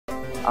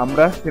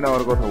আমরা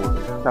সিনেমার কথা বলি।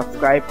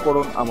 সাবস্ক্রাইব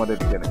করুন আমাদের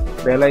চ্যানেল,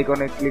 বেল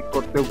আইকনে ক্লিক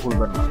করতেও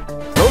ভুলবেন না।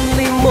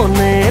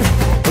 মনের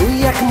তুই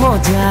এক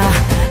মজা,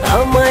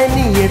 আমায়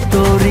নিয়ে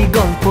তোরই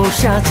গল্প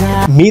সাজা।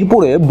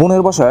 মিরপুরে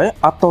বোনের বাসায়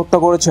আত্মহত্যা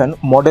করেছেন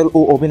মডেল ও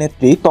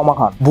অভিনেত্রী তমা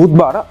খান।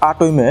 বুধবার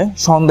 8 মে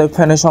সন্ধ্যায়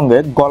ফ্যানের সঙ্গে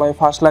গলায়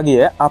ফাঁস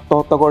লাগিয়ে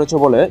আত্মহত্যা করেছে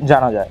বলে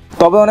জানা যায়।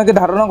 তবে অনেকে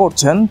ধারণা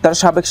করছেন তার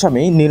সাবেক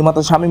স্বামী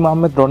নির্মাতা শামীম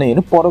আহমেদ রনির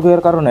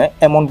পরকীয়ার কারণে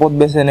এমন পথ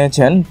বেছে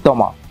নিয়েছেন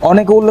তমা।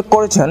 অনেকে উল্লেখ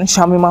করেছেন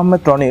শামীম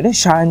আহমেদ রনির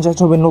শাহেনশা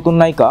ছবির নতুন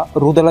নায়িকা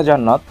রুদেলা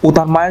জান্নাত ও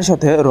তার মায়ের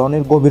সাথে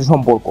রনির গভীর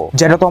সম্পর্ক,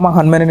 যেটা তমা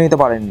খান মেনে নিতে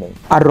পারেননি।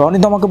 আর রনি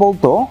তমাকে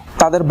বলতো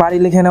তাদের বাড়ি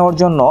লিখে নেওয়ার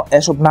জন্য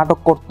এসব নাটক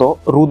করত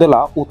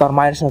রুদেলা ও তার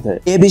মায়ের সাথে।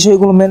 এই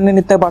বিষয়গুলো মেনে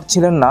নিতে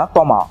পারছিলেন না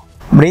তমা।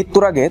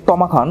 মৃত্যুর আগে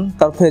তমা খান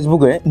তার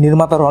ফেসবুকে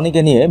নির্মাতা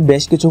রনিকে নিয়ে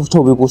বেশ কিছু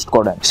ছবি পোস্ট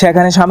করেন।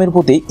 সেখানে স্বামীর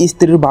প্রতি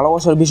স্ত্রীর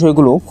ভালোবাসার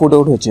বিষয়গুলো ফুটে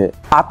উঠেছে।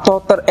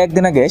 আত্মহত্যার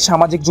একদিন আগে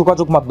সামাজিক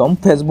যোগাযোগ মাধ্যম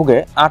ফেসবুকে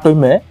 8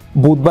 মে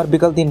বুধবার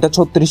বিকাল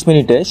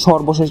 3:36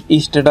 সর্বশেষ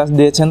স্ট্যাটাস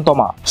দিয়েছেন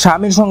তমা।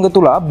 স্বামীর সঙ্গে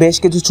তোলা বেশ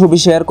কিছু ছবি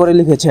শেয়ার করে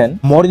লিখেছেন,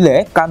 মরিলে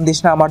কান্দিস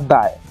না আমার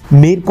দায়।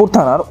 মিরপুর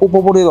থানার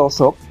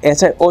উপপরিদর্শক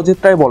এসআই অজিত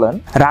রায় বলেন,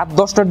 রাত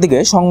 10টার দিকে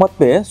সংবাদ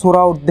পেয়ে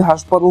সোহরাওয়ার্দী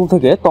হাসপাতাল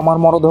থেকে তমার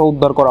মরদেহ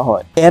উদ্ধার করা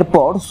হয়।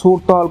 এরপর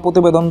সুরতহাল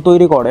প্রতিবেদন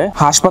তৈরি করে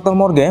হাসপাতাল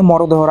মর্গে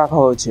মরদেহ রাখা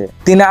হয়েছে।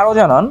 তিনি আরো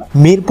জানান,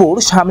 মিরপুর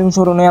শামীম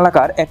সরণি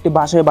এলাকার একটি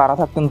বাসায় ভাড়া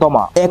থাকতেন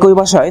তমা। একই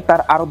বাসায়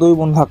তার আরো 2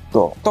 বোন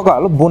থাকতো।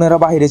 গতকাল বোনেরা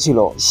বাহিরে ছিল।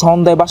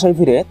 সন্ধ্যায় বাসায়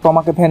ফিরে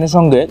তমাকে ফ্যানের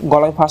সঙ্গে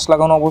গলায় ফাঁস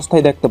লাগানো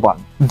অবস্থায় দেখতে পান।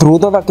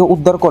 দ্রুত তাকে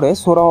উদ্ধার করে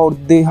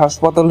সোহরাওয়ার্দী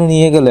হাসপাতালে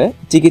নিয়ে গেলে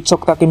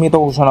চিকিৎসক তাকে মৃত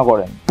ঘোষণা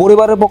করেন।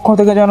 পরিবারের পক্ষ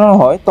থেকে জানানো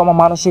হয় তমা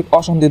মানসিক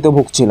অশান্তিতে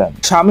ভুগছিলেন।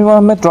 শামীম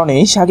আহমেদ রনি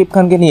শাকিব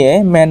খানকে নিয়ে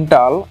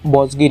মেন্টাল,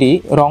 বজগিরি,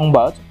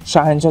 রংবাজ,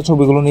 শাহেনশা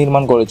ছবিগুলো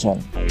নির্মাণ করেছেন।